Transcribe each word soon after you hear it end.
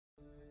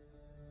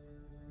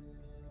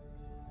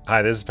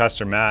Hi, this is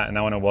Pastor Matt, and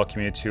I want to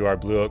welcome you to our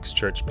Blue Oaks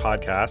Church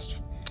podcast.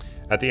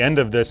 At the end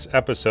of this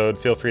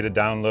episode, feel free to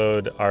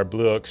download our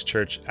Blue Oaks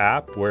Church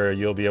app, where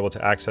you'll be able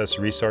to access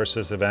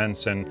resources,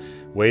 events, and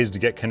ways to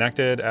get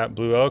connected at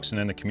Blue Oaks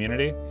and in the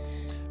community.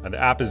 The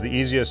app is the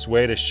easiest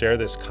way to share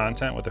this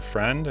content with a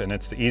friend, and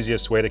it's the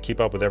easiest way to keep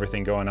up with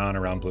everything going on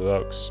around Blue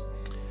Oaks.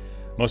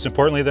 Most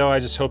importantly, though, I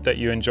just hope that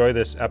you enjoy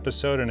this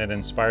episode and it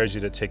inspires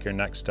you to take your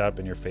next step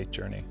in your faith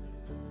journey.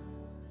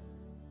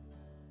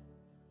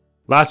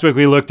 Last week,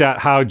 we looked at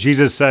how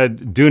Jesus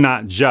said, "Do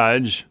not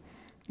judge."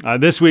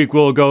 This week,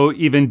 we'll go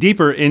even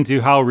deeper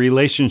into how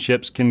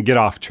relationships can get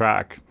off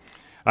track.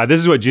 This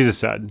is what Jesus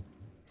said.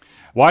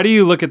 "Why do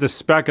you look at the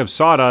speck of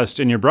sawdust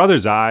in your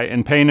brother's eye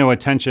and pay no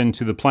attention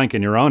to the plank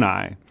in your own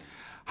eye?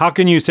 How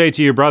can you say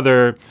to your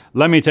brother,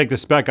 'Let me take the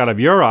speck out of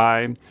your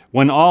eye,'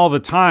 when all the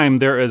time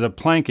there is a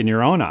plank in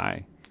your own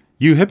eye?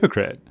 You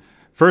hypocrite!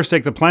 First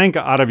take the plank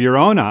out of your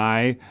own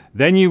eye,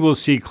 then you will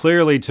see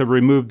clearly to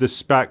remove the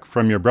speck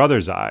from your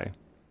brother's eye."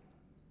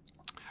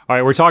 All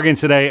right, we're talking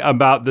today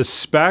about the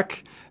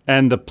speck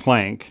and the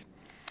plank.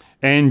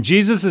 And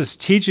Jesus'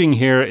 teaching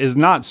here is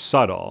not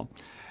subtle.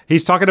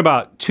 He's talking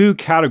about two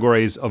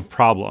categories of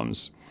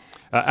problems.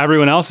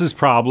 Everyone else's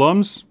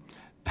problems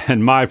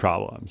and my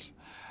problems.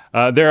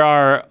 There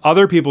are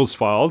other people's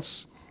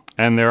faults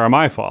and there are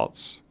my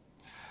faults.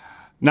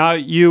 Now,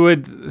 you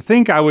would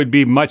think I would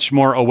be much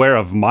more aware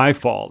of my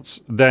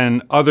faults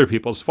than other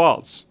people's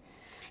faults.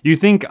 You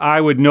think I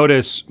would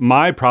notice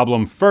my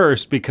problem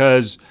first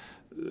because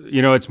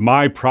it's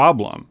my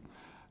problem.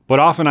 But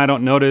often I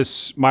don't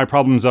notice my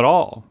problems at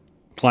all.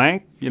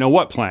 Plank?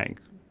 What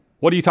plank?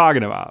 What are you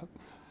talking about?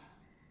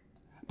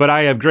 But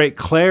I have great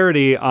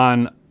clarity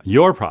on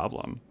your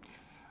problem.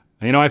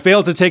 I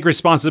fail to take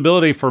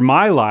responsibility for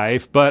my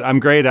life, but I'm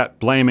great at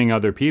blaming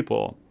other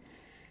people.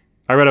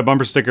 I read a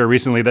bumper sticker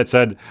recently that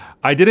said,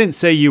 "I didn't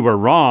say you were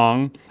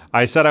wrong.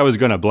 I said I was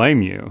going to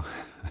blame you."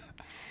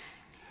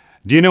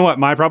 Do you know what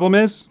my problem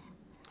is?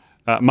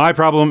 My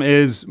problem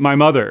is my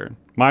mother.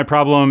 My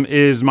problem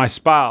is my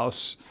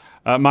spouse.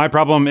 My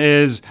problem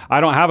is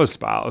I don't have a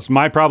spouse.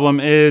 My problem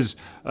is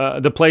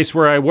the place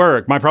where I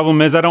work. My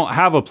problem is I don't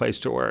have a place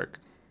to work.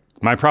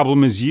 My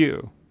problem is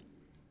you.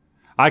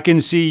 I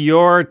can see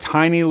your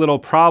tiny little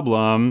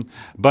problem,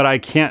 but I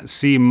can't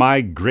see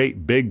my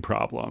great big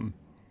problem.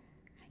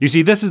 You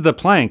see, this is the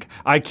plank.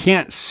 I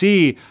can't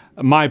see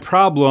my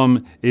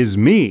problem is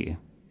me.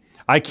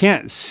 I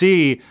can't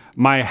see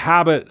my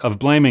habit of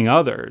blaming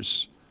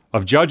others,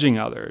 of judging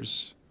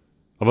others,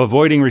 of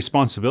avoiding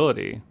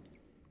responsibility.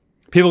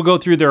 People go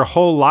through their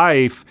whole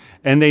life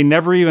and they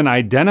never even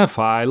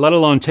identify, let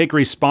alone take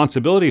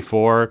responsibility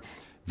for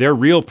their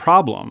real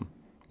problem,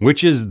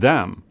 which is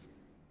them.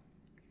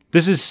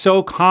 This is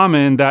so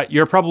common that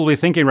you're probably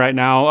thinking right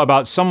now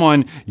about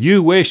someone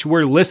you wish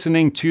were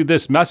listening to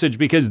this message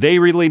because they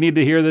really need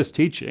to hear this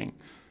teaching.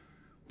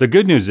 The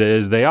good news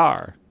is they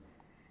are.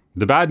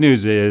 The bad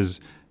news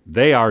is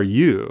they are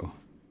you.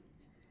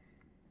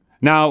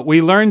 Now,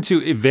 we learn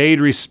to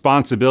evade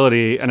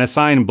responsibility and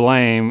assign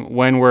blame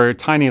when we're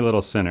tiny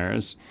little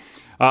sinners.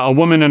 A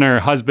woman and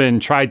her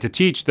husband tried to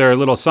teach their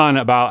little son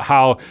about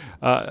how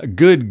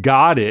good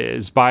God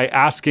is by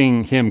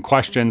asking him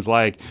questions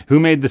like, "Who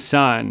made the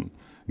sun?"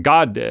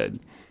 God did.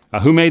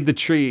 "Who made the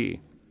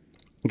tree?"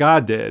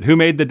 God did. "Who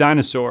made the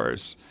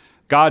dinosaurs?"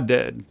 God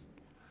did.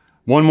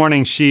 One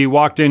morning, she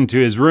walked into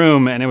his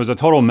room and it was a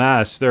total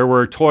mess. There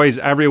were toys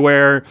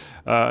everywhere,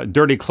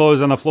 dirty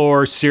clothes on the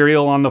floor,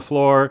 cereal on the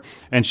floor.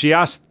 And she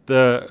asked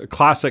the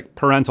classic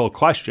parental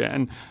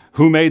question,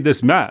 "Who made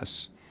this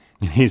mess?"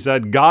 And he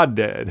said, "God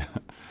did."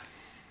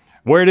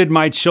 Where did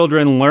my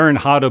children learn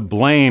how to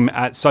blame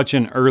at such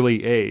an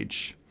early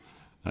age?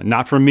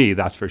 Not from me,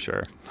 that's for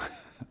sure.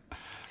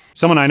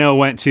 Someone I know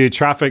went to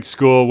traffic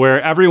school where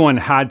everyone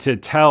had to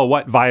tell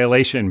what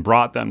violation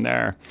brought them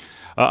there.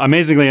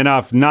 Amazingly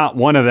enough, not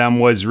one of them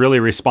was really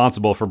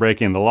responsible for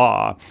breaking the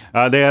law.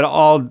 They had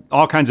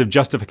all kinds of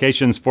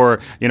justifications for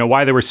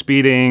why they were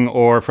speeding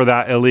or for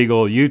that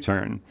illegal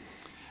U-turn.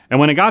 And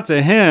when it got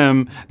to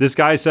him, this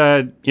guy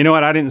said, "You know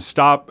what? I didn't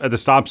stop at the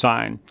stop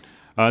sign.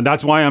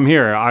 That's why I'm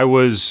here. I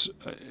was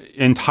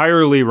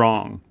entirely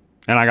wrong,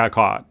 and I got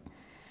caught."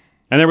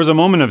 And there was a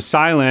moment of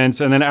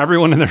silence, and then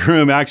everyone in the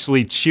room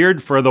actually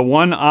cheered for the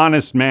one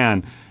honest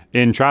man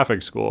in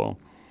traffic school.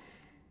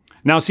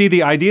 Now, see,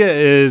 the idea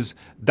is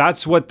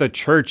that's what the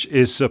church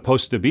is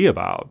supposed to be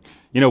about.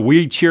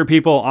 We cheer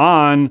people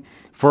on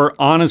for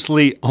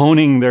honestly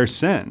owning their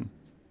sin.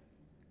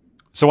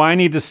 So I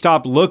need to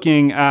stop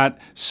looking at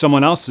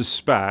someone else's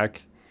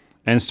speck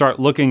and start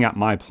looking at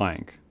my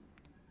plank.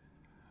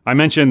 I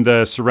mentioned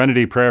the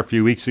Serenity Prayer a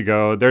few weeks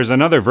ago. There's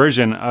another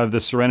version of the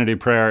Serenity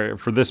Prayer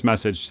for this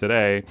message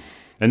today,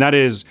 and that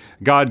is,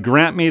 "God,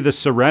 grant me the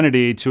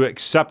serenity to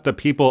accept the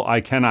people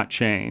I cannot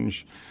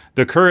change,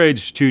 the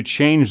courage to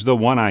change the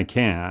one I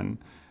can,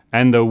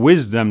 and the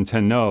wisdom to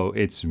know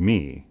it's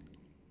me."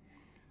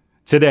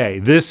 Today,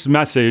 this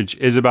message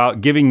is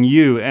about giving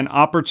you an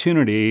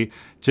opportunity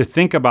to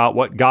think about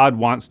what God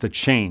wants to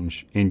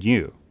change in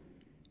you.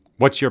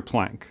 What's your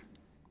plank?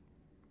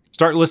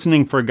 Start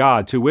listening for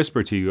God to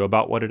whisper to you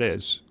about what it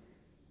is.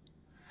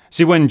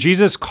 See, when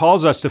Jesus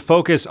calls us to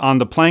focus on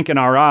the plank in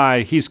our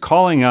eye, he's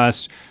calling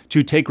us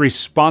to take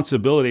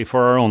responsibility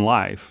for our own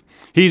life.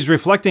 He's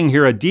reflecting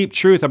here a deep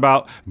truth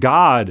about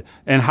God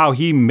and how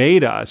he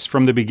made us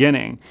from the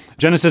beginning.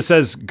 Genesis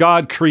says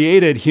God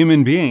created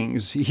human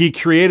beings. He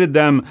created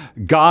them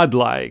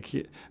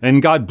godlike,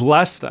 and God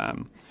blessed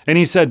them. And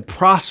he said,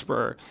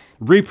 prosper,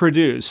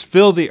 reproduce,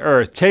 fill the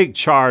earth, take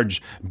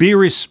charge, be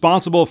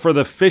responsible for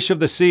the fish of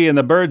the sea and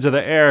the birds of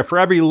the air, for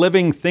every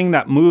living thing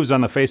that moves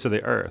on the face of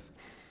the earth.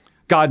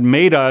 God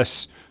made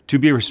us to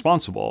be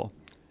responsible.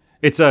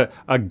 It's a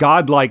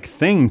godlike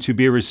thing to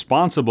be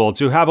responsible,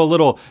 to have a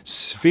little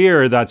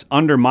sphere that's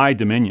under my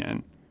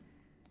dominion.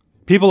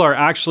 People are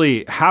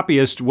actually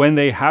happiest when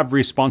they have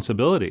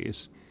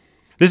responsibilities.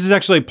 This is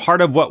actually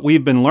part of what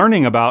we've been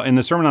learning about in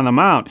the Sermon on the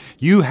Mount.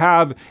 You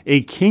have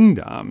a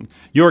kingdom.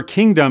 Your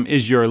kingdom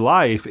is your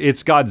life.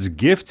 It's God's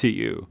gift to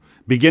you,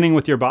 beginning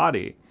with your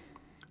body.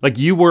 Like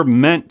you were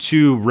meant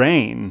to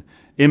reign,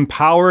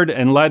 empowered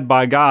and led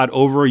by God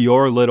over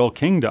your little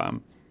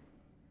kingdom.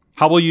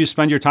 How will you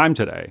spend your time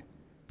today?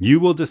 You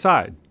will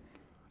decide.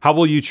 How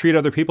will you treat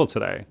other people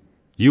today?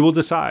 You will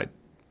decide.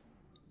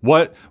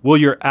 What will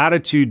your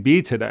attitude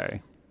be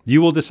today?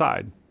 You will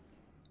decide.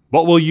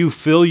 What will you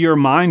fill your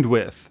mind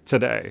with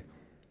today?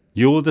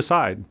 You will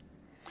decide.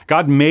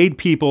 God made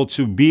people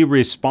to be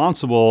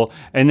responsible,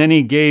 and then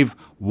he gave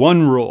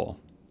one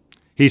rule.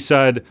 He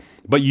said,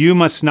 but you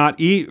must not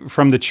eat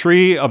from the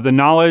tree of the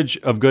knowledge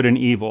of good and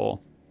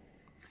evil.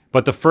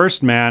 But the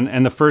first man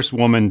and the first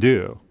woman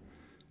do.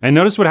 And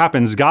notice what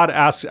happens. God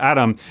asks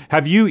Adam,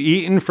 have you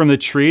eaten from the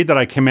tree that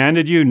I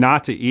commanded you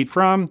not to eat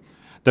from?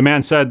 The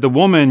man said, the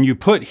woman you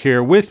put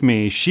here with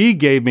me, she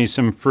gave me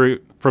some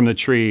fruit from the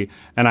tree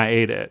and I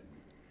ate it.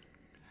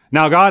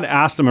 Now, God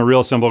asked him a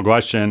real simple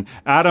question.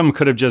 Adam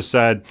could have just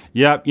said,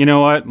 yep, you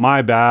know what?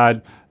 My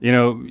bad.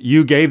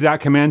 You gave that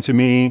command to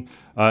me.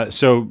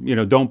 So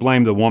don't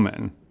blame the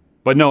woman.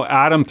 But no,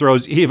 Adam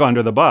throws Eve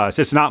under the bus.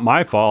 It's not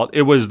my fault.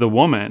 It was the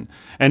woman.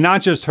 And not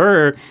just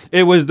her,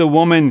 it was the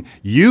woman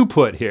you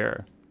put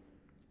here.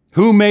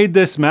 Who made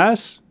this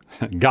mess?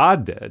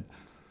 God did.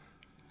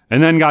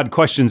 And then God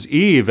questions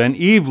Eve, and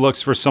Eve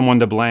looks for someone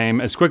to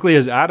blame as quickly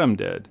as Adam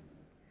did.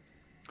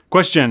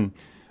 Question,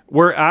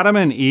 were Adam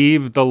and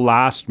Eve the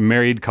last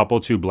married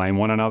couple to blame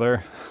one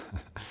another?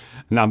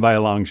 Not by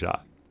a long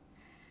shot.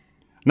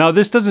 Now,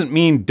 this doesn't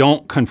mean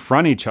don't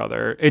confront each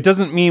other. It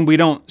doesn't mean we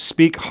don't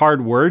speak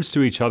hard words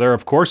to each other.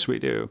 Of course we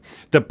do.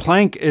 The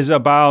plank is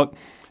about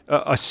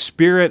a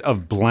spirit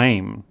of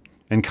blame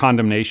and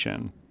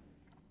condemnation.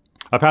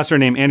 A pastor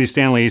named Andy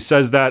Stanley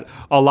says that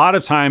a lot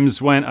of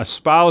times when a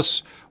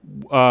spouse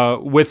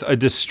with a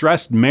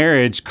distressed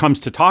marriage comes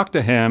to talk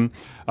to him,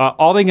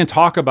 all they can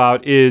talk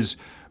about is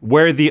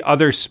where the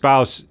other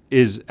spouse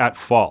is at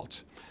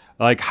fault,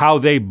 like how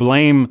they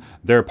blame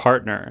their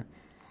partner.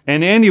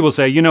 And Andy will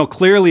say,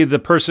 clearly the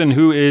person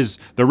who is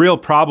the real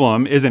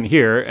problem isn't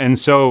here. And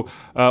so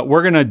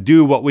we're going to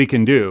do what we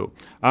can do.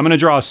 I'm going to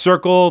draw a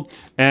circle,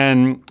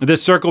 and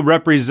this circle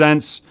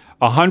represents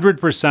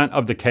 100%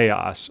 of the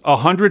chaos,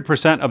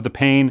 100% of the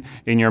pain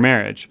in your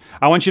marriage.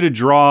 I want you to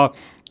draw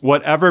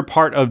whatever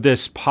part of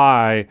this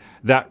pie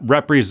that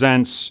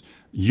represents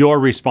your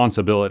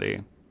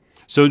responsibility.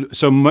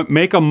 So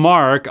make a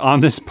mark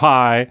on this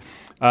pie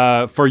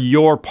for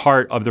your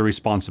part of the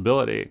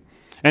responsibility.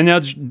 And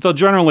they'll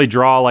generally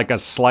draw like a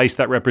slice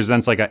that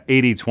represents like a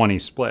 80-20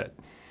 split.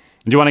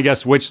 Do you want to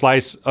guess which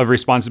slice of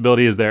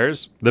responsibility is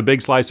theirs? The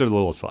big slice or the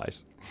little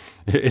slice?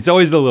 It's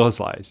always the little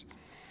slice.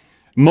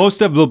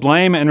 Most of the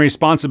blame and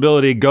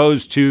responsibility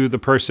goes to the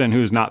person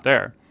who's not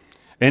there.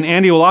 And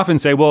Andy will often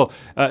say, well,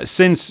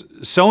 since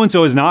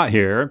so-and-so is not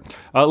here,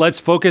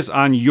 let's focus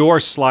on your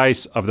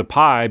slice of the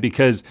pie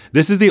because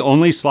this is the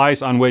only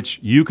slice on which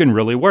you can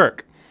really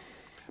work.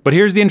 But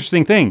here's the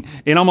interesting thing.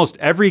 In almost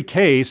every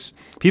case,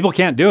 people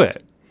can't do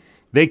it.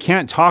 They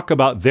can't talk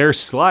about their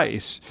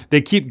slice.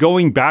 They keep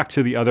going back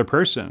to the other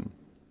person.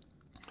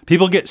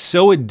 People get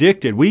so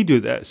addicted, we do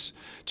this,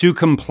 to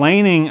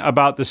complaining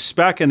about the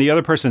speck in the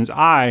other person's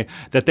eye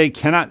that they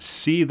cannot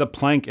see the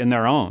plank in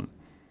their own.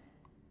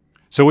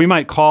 So we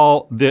might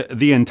call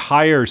the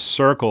entire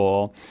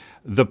circle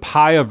the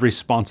pie of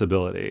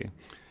responsibility.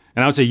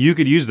 And I would say you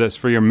could use this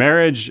for your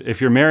marriage.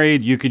 If you're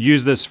married, you could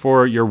use this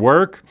for your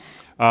work.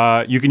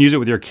 You can use it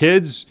with your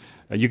kids.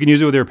 You can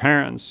use it with your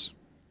parents.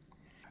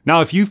 Now,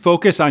 if you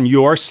focus on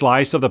your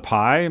slice of the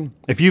pie,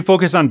 if you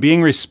focus on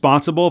being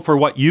responsible for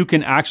what you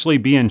can actually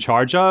be in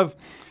charge of,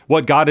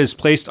 what God has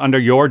placed under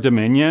your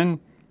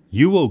dominion,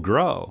 you will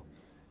grow.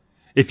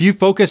 If you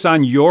focus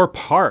on your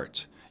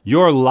part,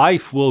 your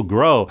life will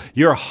grow.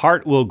 Your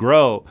heart will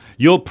grow.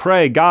 You'll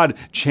pray, God,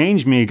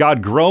 change me.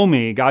 God, grow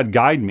me. God,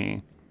 guide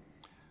me.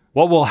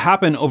 What will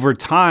happen over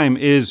time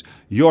is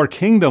your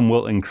kingdom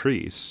will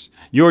increase.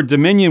 Your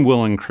dominion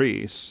will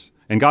increase.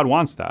 And God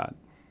wants that.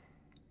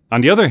 On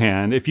the other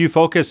hand, if you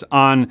focus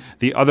on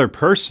the other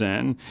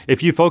person,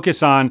 if you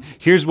focus on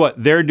here's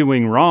what they're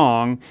doing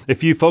wrong,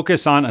 if you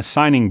focus on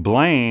assigning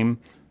blame,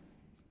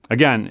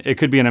 Again, it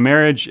could be in a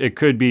marriage, it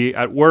could be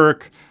at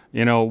work,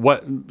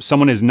 what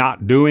someone is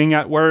not doing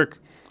at work.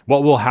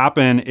 What will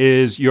happen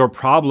is your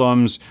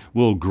problems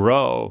will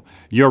grow,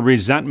 your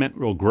resentment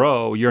will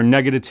grow, your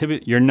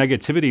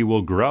negativity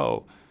will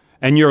grow,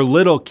 and your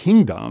little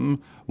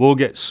kingdom will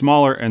get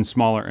smaller and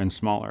smaller and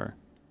smaller.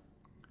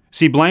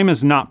 See, blame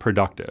is not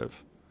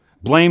productive.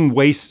 Blame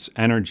wastes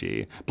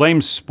energy.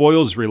 Blame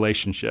spoils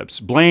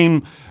relationships.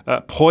 Blame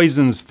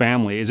poisons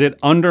families. It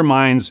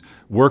undermines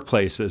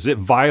workplaces. It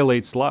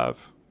violates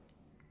love.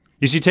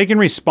 You see, taking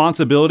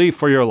responsibility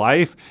for your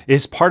life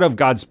is part of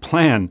God's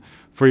plan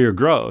for your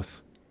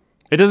growth.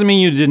 It doesn't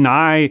mean you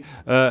deny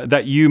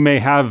that you may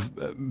have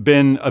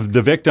been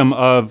the victim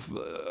of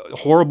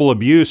horrible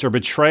abuse or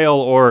betrayal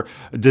or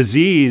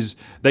disease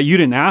that you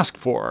didn't ask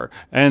for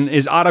and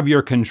is out of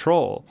your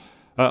control.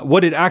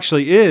 What it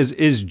actually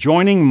is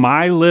joining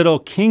my little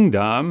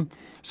kingdom,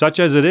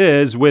 such as it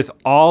is, with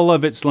all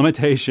of its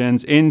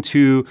limitations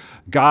into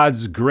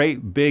God's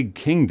great big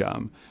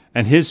kingdom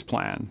and his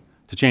plan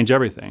to change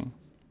everything.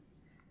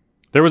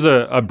 There was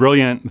a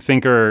brilliant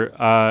thinker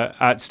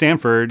at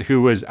Stanford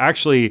who was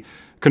actually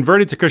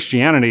converted to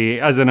Christianity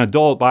as an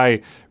adult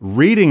by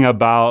reading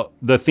about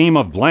the theme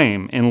of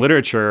blame in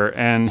literature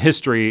and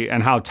history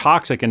and how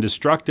toxic and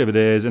destructive it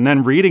is, and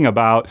then reading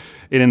about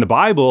it in the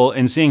Bible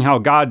and seeing how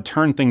God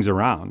turned things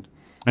around.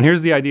 And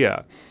here's the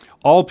idea.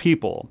 All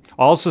people,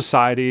 all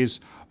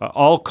societies,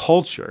 all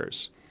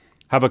cultures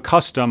have a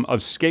custom of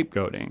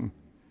scapegoating.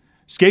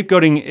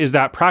 Scapegoating is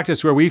that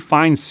practice where we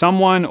find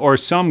someone or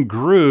some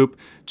group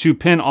to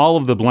pin all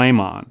of the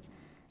blame on,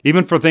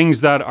 even for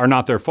things that are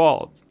not their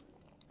fault.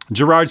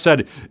 Girard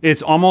said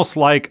it's almost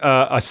like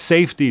a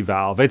safety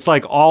valve. It's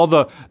like all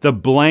the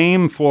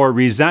blame for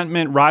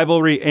resentment,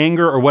 rivalry,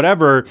 anger, or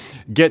whatever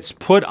gets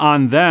put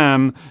on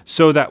them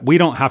so that we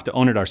don't have to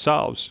own it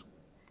ourselves.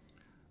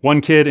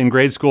 One kid in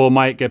grade school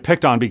might get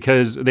picked on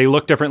because they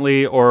look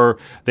differently or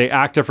they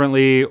act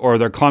differently or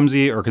they're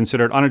clumsy or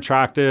considered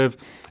unattractive.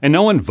 And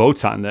no one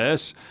votes on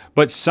this,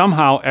 but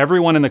somehow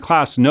everyone in the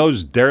class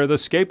knows they're the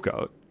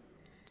scapegoat.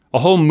 A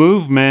whole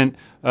movement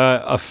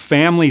of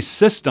family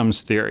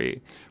systems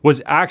theory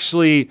was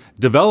actually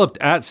developed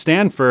at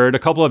Stanford a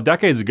couple of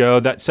decades ago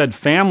that said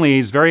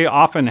families very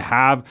often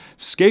have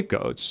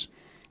scapegoats.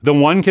 The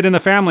one kid in the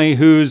family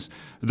who's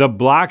the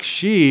black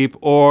sheep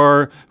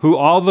or who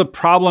all the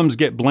problems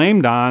get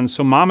blamed on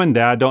so mom and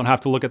dad don't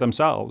have to look at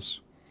themselves.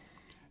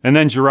 And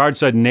then Girard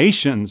said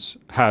nations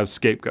have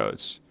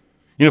scapegoats.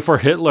 For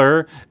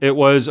Hitler, it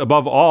was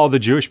above all the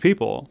Jewish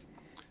people.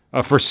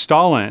 For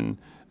Stalin,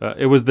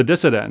 it was the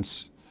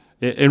dissidents.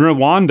 In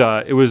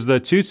Rwanda, it was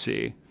the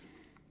Tutsi.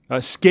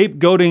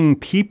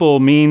 Scapegoating people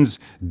means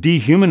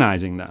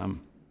dehumanizing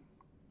them.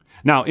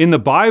 Now, in the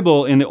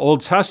Bible, in the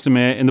Old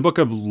Testament, in the book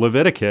of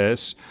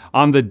Leviticus,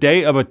 on the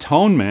Day of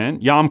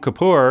Atonement, Yom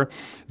Kippur,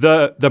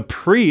 the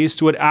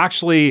priest would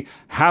actually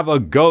have a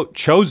goat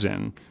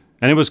chosen,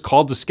 and it was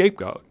called the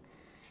scapegoat.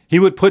 He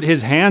would put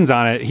his hands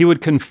on it. He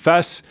would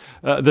confess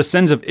the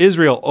sins of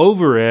Israel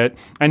over it,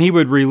 and he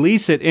would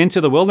release it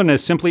into the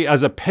wilderness simply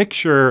as a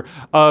picture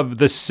of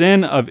the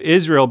sin of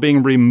Israel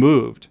being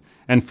removed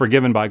and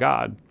forgiven by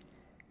God.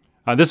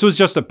 This was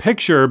just a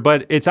picture,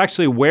 but it's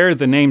actually where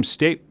the name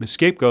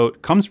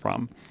scapegoat comes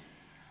from.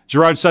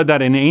 Girard said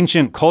that in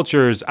ancient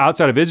cultures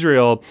outside of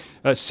Israel,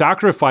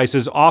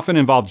 sacrifices often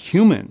involved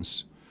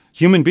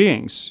human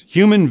beings,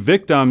 human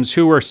victims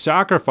who were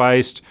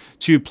sacrificed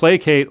to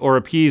placate or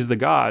appease the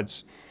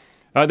gods.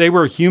 They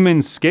were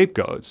human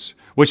scapegoats,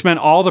 which meant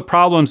all the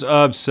problems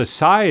of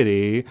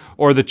society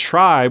or the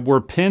tribe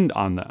were pinned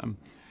on them.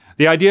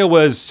 The idea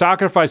was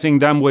sacrificing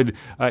them would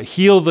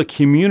heal the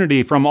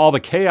community from all the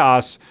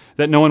chaos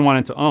that no one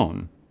wanted to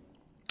own.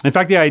 In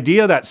fact, the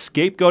idea that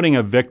scapegoating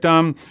a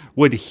victim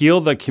would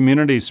heal the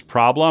community's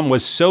problem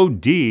was so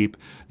deep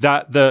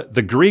that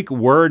the Greek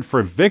word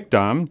for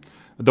victim,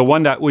 the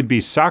one that would be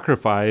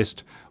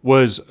sacrificed,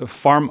 was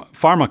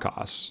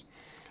pharmakos.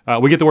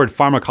 We get the word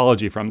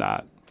pharmacology from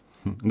that.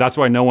 And that's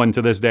why no one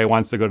to this day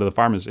wants to go to the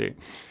pharmacy.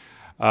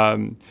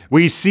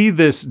 We see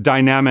this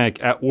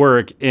dynamic at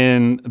work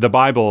in the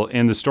Bible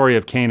in the story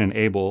of Cain and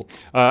Abel.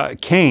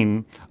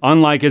 Cain,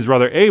 unlike his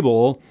brother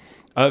Abel,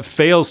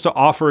 fails to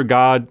offer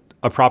God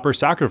a proper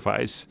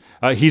sacrifice.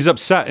 He's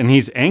upset and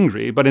he's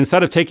angry, but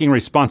instead of taking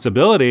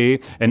responsibility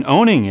and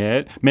owning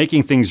it,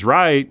 making things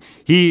right,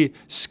 he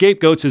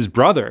scapegoats his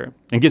brother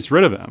and gets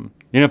rid of him.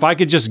 If I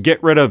could just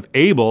get rid of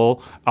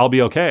Abel, I'll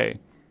be okay.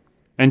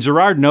 And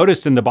Girard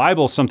noticed in the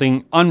Bible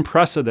something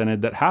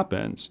unprecedented that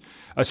happens.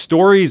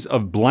 Stories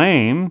of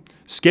blame,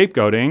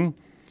 scapegoating,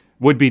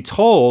 would be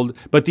told,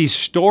 but these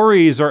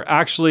stories are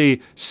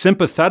actually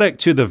sympathetic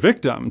to the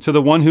victim, to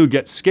the one who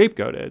gets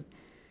scapegoated.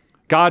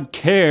 God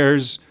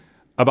cares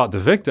about the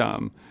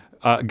victim.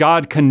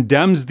 God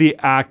condemns the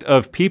act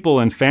of people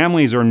and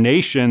families or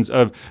nations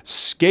of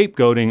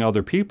scapegoating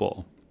other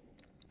people.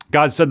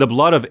 God said the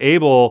blood of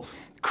Abel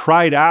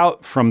cried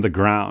out from the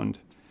ground.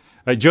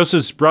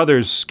 Joseph's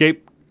brothers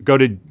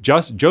scapegoated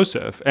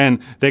Joseph, and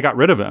they got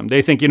rid of him.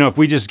 They think, if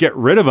we just get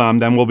rid of him,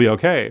 then we'll be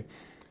okay.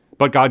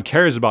 But God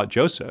cares about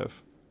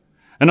Joseph.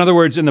 In other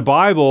words, in the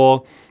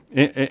Bible,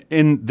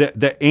 in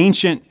the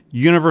ancient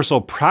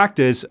universal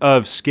practice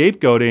of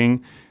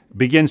scapegoating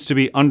begins to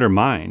be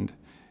undermined.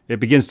 It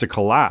begins to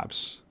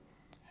collapse.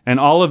 And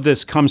all of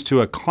this comes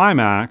to a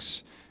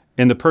climax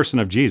in the person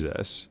of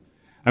Jesus.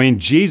 I mean,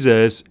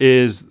 Jesus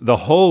is the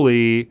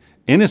holy,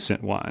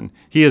 innocent one.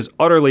 He is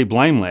utterly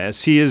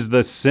blameless. He is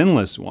the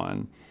sinless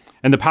one.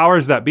 And the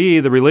powers that be,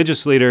 the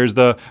religious leaders,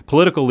 the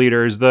political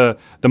leaders, the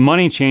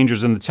money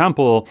changers in the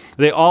temple,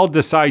 they all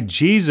decide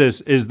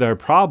Jesus is their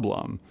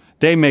problem.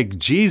 They make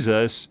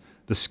Jesus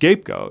the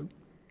scapegoat.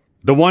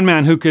 The one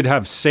man who could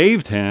have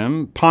saved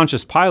him,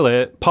 Pontius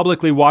Pilate,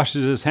 publicly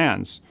washes his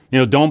hands.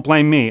 Don't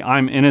blame me.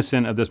 I'm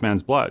innocent of this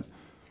man's blood.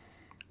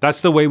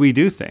 That's the way we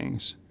do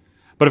things.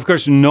 But of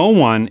course, no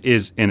one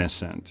is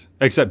innocent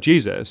except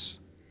Jesus.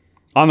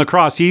 On the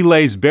cross, he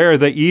lays bare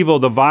the evil,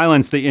 the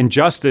violence, the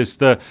injustice,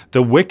 the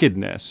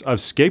wickedness of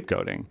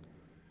scapegoating.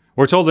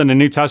 We're told in the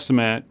New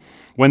Testament,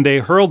 when they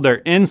hurled their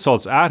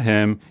insults at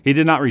him, he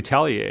did not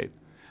retaliate.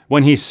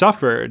 When he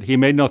suffered, he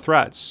made no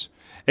threats.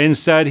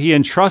 Instead, he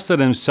entrusted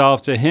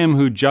himself to him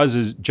who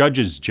judges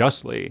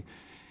justly.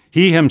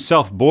 He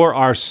himself bore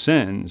our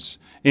sins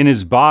in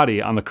his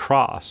body on the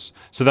cross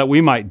so that we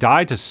might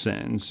die to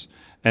sins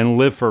and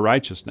live for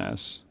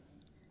righteousness.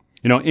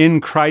 In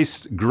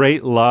Christ's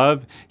great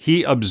love,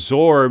 he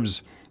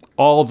absorbs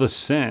all the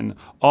sin,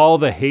 all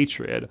the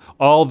hatred,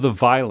 all the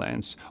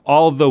violence,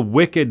 all the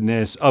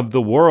wickedness of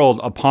the world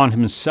upon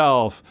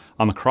himself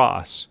on the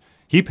cross.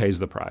 He pays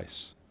the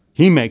price.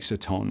 He makes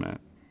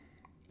atonement.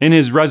 In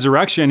his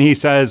resurrection, he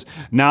says,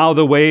 now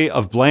the way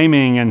of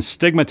blaming and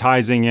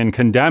stigmatizing and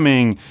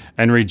condemning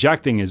and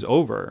rejecting is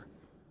over.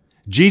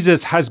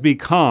 Jesus has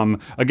become,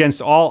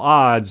 against all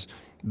odds,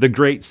 the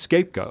great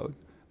scapegoat,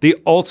 the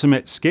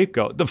ultimate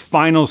scapegoat, the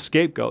final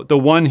scapegoat, the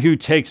one who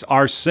takes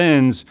our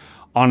sins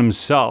on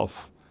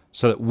himself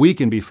so that we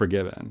can be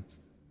forgiven.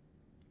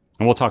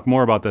 And we'll talk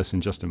more about this in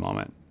just a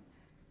moment.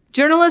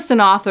 Journalist and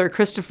author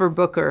Christopher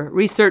Booker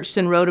researched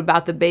and wrote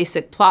about the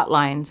basic plot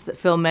lines that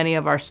fill many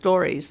of our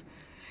stories.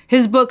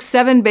 His book,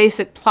 7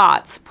 Basic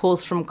Plots,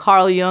 pulls from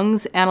Carl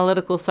Jung's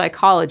analytical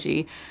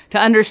psychology to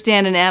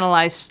understand and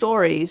analyze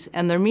stories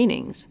and their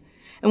meanings.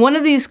 And one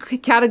of these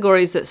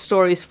categories that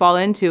stories fall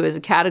into is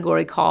a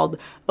category called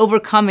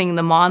overcoming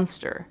the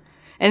monster.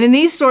 And in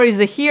these stories,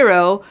 the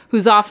hero,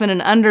 who's often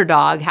an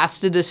underdog, has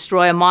to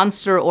destroy a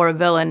monster or a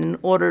villain in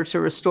order to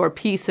restore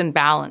peace and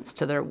balance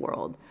to their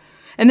world.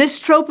 And this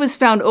trope is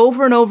found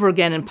over and over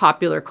again in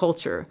popular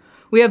culture.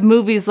 We have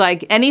movies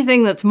like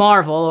Anything That's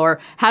Marvel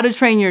or How to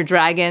Train Your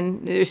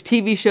Dragon. There's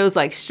TV shows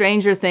like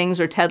Stranger Things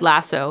or Ted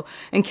Lasso,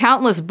 and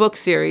countless book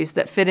series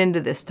that fit into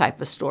this type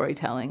of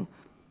storytelling.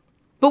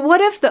 But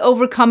what if the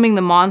overcoming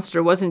the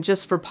monster wasn't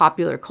just for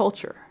popular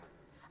culture?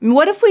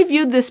 What if we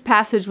viewed this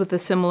passage with a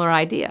similar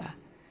idea?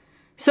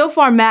 So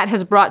far, Matt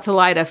has brought to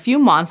light a few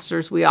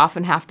monsters we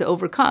often have to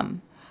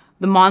overcome.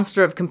 The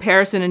monster of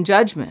comparison and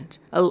judgment,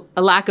 a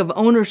lack of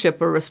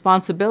ownership or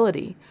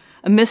responsibility,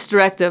 a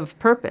misdirect of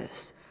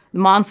purpose, the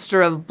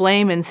monster of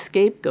blame and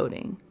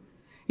scapegoating.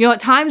 At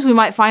times we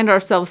might find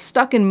ourselves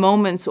stuck in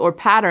moments or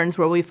patterns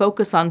where we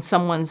focus on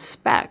someone's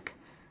speck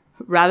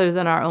rather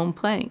than our own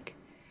plank.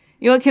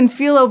 It can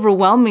feel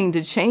overwhelming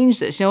to change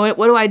this. What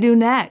do I do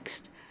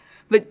next?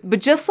 But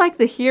just like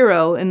the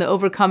hero in the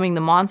overcoming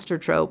the monster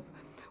trope,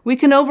 we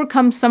can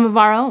overcome some of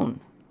our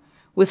own.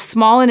 With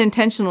small and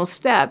intentional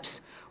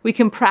steps, we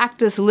can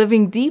practice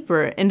living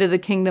deeper into the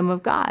kingdom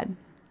of God.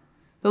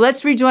 But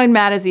let's rejoin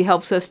Matt as he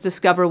helps us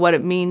discover what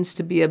it means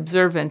to be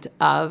observant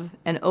of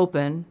and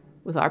open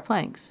with our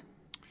planks.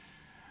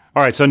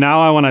 All right, so now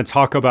I want to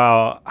talk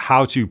about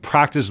how to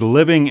practice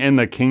living in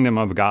the kingdom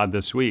of God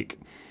this week.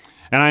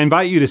 And I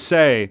invite you to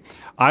say,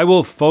 I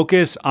will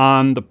focus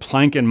on the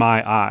plank in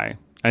my eye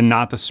and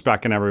not the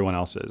speck in everyone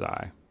else's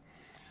eye.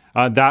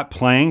 That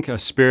plank, a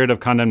spirit of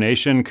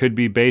condemnation, could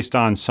be based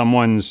on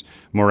someone's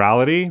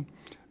morality,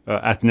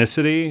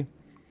 ethnicity,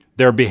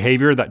 their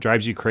behavior that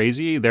drives you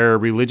crazy, their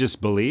religious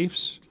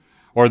beliefs,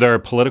 or their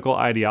political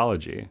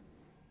ideology.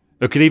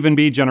 It could even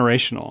be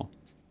generational.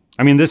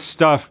 This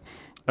stuff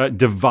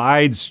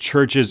divides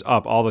churches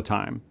up all the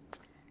time.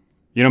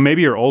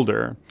 Maybe you're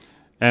older.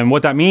 And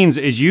what that means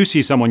is you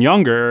see someone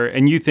younger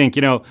and you think,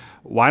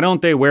 why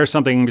don't they wear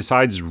something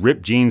besides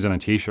ripped jeans and a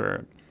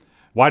t-shirt?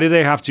 Why do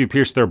they have to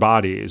pierce their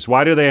bodies?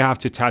 Why do they have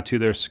to tattoo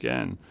their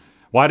skin?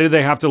 Why do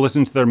they have to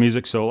listen to their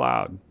music so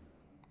loud?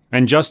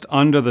 And just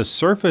under the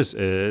surface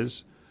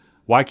is,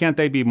 why can't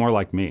they be more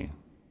like me?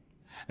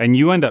 And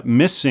you end up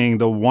missing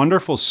the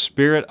wonderful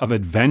spirit of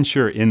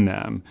adventure in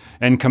them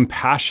and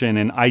compassion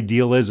and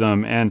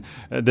idealism and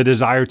the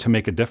desire to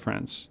make a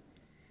difference.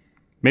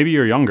 Maybe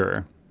you're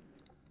younger.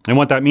 And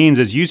what that means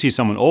is you see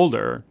someone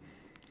older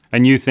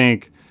and you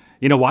think,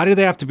 why do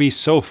they have to be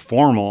so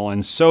formal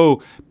and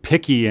so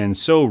picky and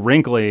so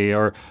wrinkly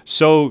or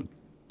so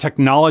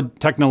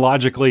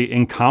technologically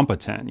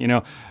incompetent?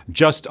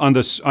 Just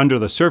under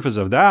the surface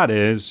of that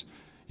is,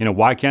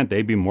 why can't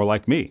they be more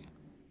like me?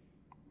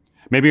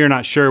 Maybe you're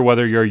not sure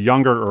whether you're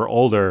younger or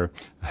older.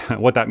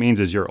 What that means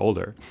is you're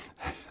older.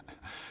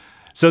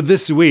 So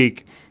this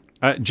week,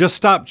 Just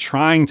stop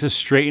trying to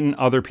straighten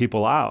other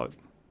people out.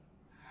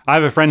 I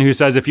have a friend who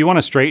says if you want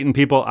to straighten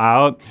people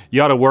out,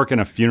 you ought to work in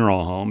a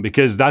funeral home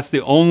because that's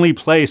the only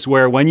place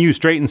where when you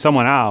straighten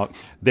someone out,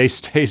 they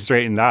stay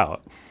straightened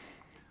out.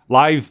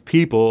 Live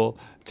people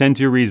tend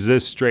to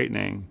resist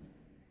straightening.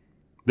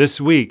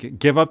 This week,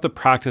 give up the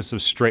practice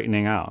of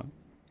straightening out.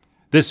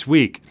 This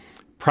week,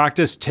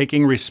 practice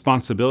taking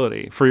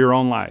responsibility for your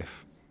own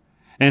life.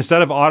 And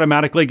instead of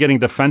automatically getting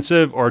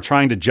defensive or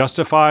trying to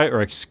justify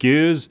or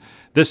excuse,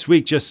 this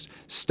week just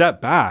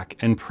step back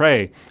and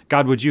pray,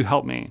 God, would you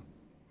help me?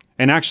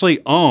 And actually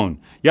own,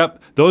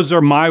 yep, those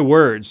are my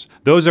words.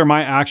 Those are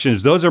my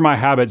actions. Those are my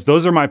habits.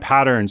 Those are my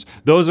patterns.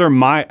 Those are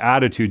my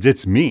attitudes.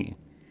 It's me.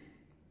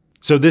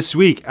 So this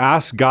week,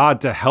 ask God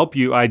to help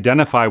you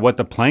identify what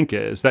the plank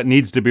is that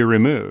needs to be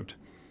removed.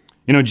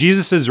 You know,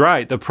 Jesus is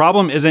right. The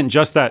problem isn't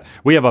just that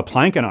we have a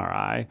plank in our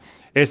eye.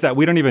 It's that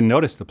we don't even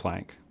notice the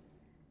plank.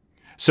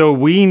 So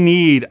we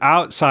need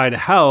outside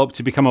help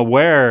to become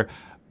aware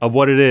of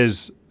what it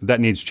is that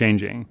needs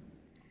changing.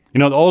 You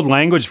know, the old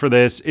language for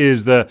this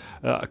is the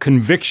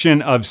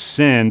conviction of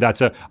sin. That's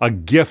a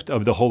gift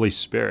of the Holy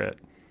Spirit.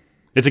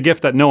 It's a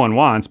gift that no one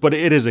wants, but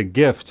it is a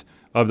gift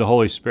of the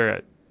Holy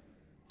Spirit.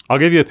 I'll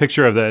give you a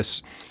picture of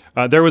this.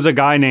 There was a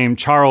guy named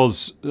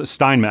Charles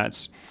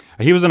Steinmetz.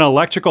 He was an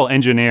electrical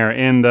engineer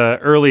in the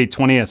early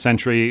 20th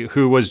century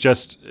who was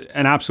just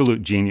an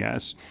absolute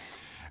genius.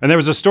 And there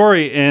was a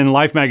story in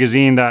Life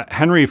magazine that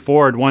Henry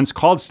Ford once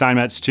called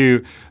Steinmetz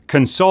to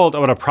consult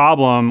about a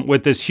problem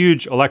with this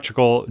huge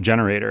electrical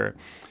generator.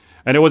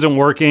 And it wasn't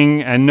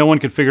working, and no one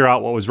could figure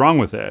out what was wrong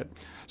with it.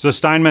 So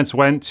Steinmetz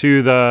went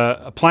to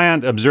the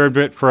plant, observed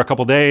it for a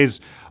couple days,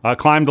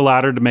 climbed the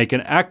ladder to make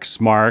an X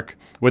mark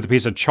with a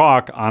piece of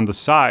chalk on the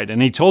side.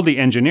 And he told the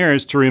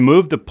engineers to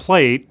remove the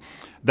plate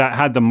that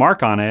had the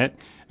mark on it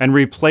and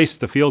replace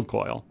the field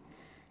coil.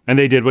 And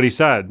they did what he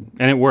said,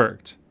 and it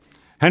worked.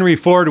 Henry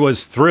Ford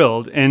was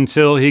thrilled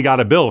until he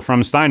got a bill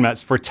from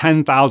Steinmetz for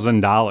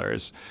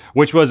 $10,000,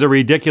 which was a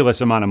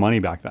ridiculous amount of money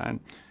back then.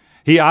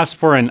 He asked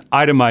for an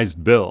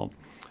itemized bill.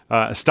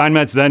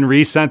 Steinmetz then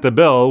resent the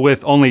bill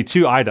with only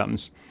 2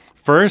 items.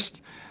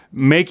 First,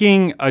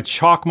 making a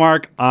chalk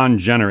mark on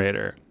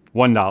generator,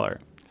 $1.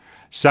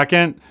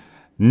 Second,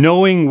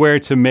 knowing where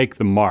to make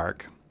the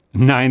mark,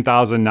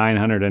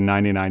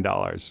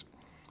 $9,999.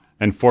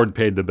 And Ford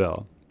paid the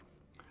bill.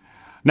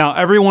 Now,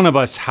 every one of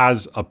us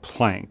has a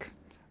plank.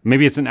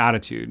 Maybe it's an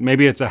attitude.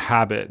 Maybe it's a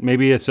habit.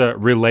 Maybe it's a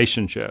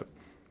relationship.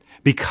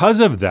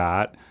 Because of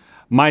that,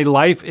 my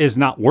life is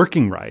not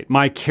working right.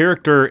 My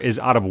character is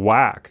out of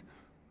whack.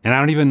 And I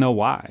don't even know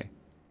why.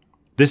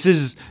 This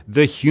is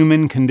the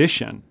human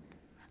condition.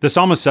 The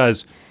psalmist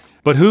says,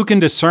 "But who can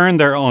discern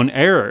their own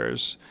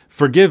errors?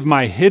 Forgive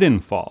my hidden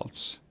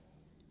faults."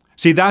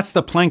 See, that's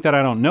the plank that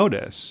I don't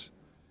notice.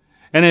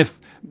 And if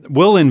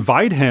we'll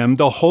invite him,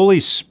 the Holy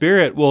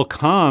Spirit will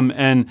come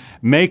and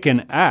make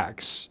an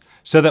X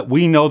so that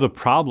we know the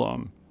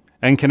problem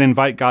and can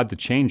invite God to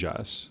change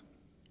us.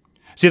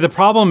 See, the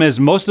problem is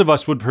most of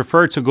us would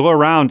prefer to go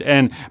around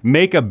and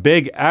make a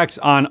big X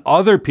on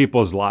other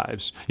people's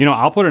lives. You know,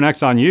 I'll put an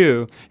X on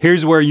you.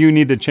 Here's where you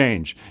need to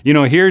change. You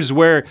know, here's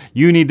where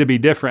you need to be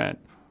different.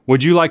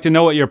 Would you like to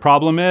know what your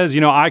problem is?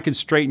 You know, I could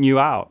straighten you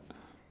out.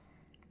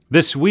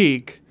 This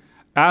week,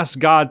 ask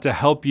God to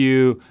help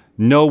you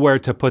know where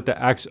to put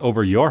the X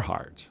over your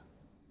heart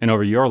and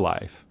over your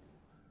life.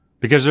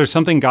 Because there's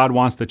something God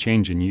wants to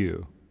change in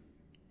you.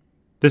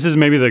 This is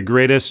maybe the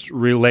greatest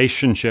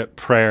relationship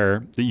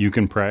prayer that you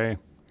can pray.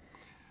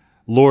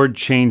 Lord,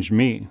 change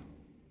me.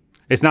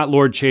 It's not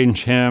Lord,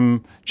 change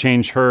him,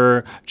 change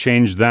her,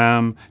 change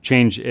them,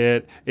 change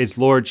it. It's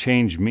Lord,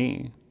 change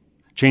me.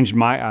 Change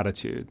my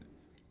attitude.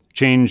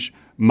 Change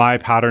my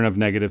pattern of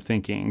negative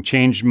thinking.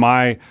 Change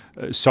my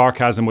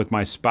sarcasm with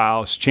my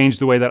spouse. Change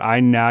the way that I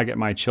nag at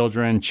my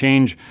children.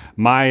 Change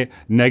my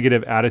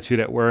negative attitude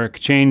at work.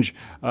 Change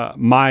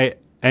my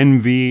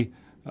envy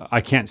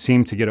I can't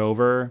seem to get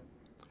over.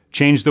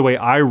 Change the way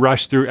I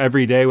rush through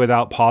every day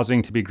without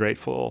pausing to be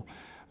grateful.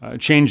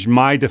 Change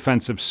my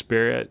defensive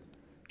spirit.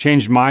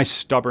 Change my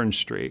stubborn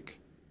streak.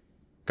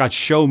 God,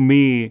 show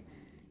me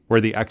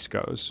where the X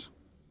goes.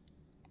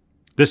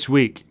 This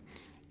week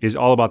is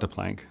all about the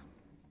plank.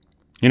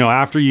 You know,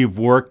 after you've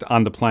worked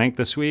on the plank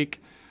this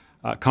week,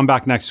 come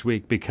back next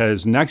week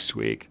because next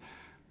week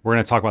we're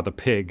going to talk about the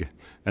pig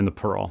and the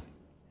pearl. All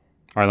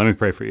right, let me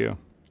pray for you.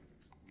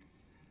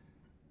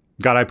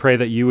 God, I pray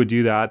that you would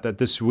do that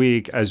this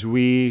week as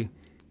we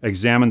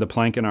examine the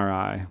plank in our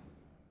eye,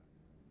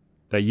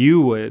 that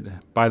you would,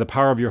 by the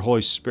power of your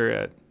Holy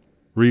Spirit,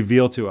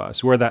 reveal to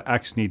us where that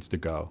X needs to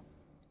go.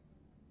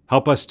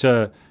 Help us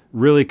to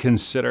really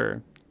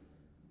consider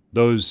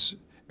those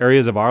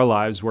areas of our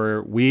lives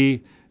where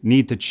we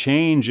need to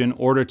change in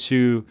order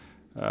to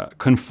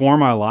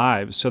conform our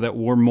lives so that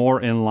we're more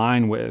in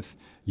line with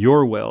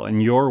your will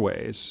and your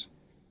ways,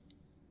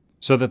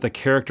 so that the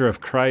character of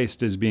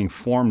Christ is being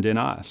formed in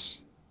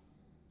us.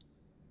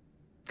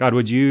 God,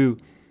 would you,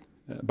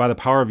 by the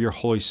power of your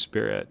Holy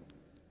Spirit,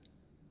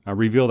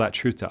 reveal that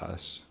truth to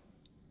us?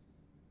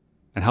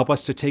 and help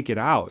us to take it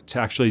out, to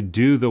actually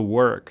do the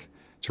work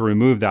to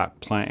remove that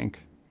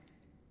plank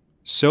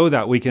so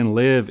that we can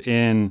live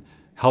in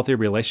healthy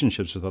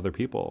relationships with other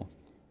people,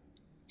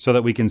 so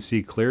that we can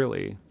see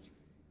clearly,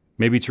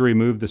 maybe to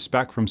remove the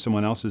speck from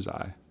someone else's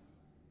eye.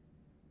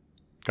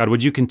 God,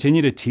 would you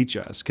continue to teach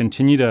us,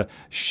 continue to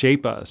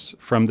shape us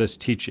from this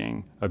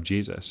teaching of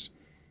Jesus?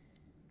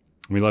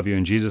 We love you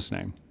in Jesus'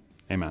 name.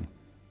 Amen.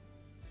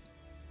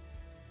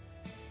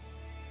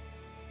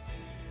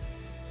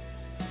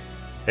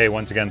 Hey,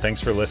 once again,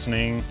 thanks for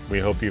listening. We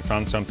hope you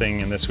found something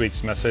in this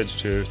week's message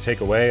to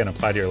take away and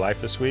apply to your life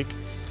this week.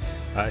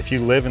 If you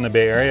live in the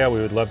Bay Area, we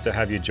would love to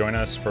have you join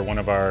us for one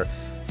of our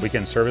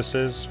weekend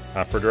services.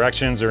 For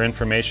directions or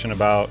information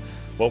about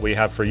what we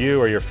have for you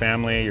or your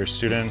family, your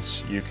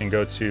students, you can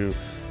go to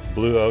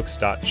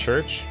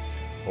blueoaks.church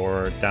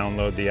or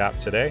download the app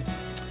today.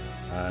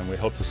 And we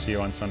hope to see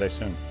you on Sunday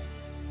soon.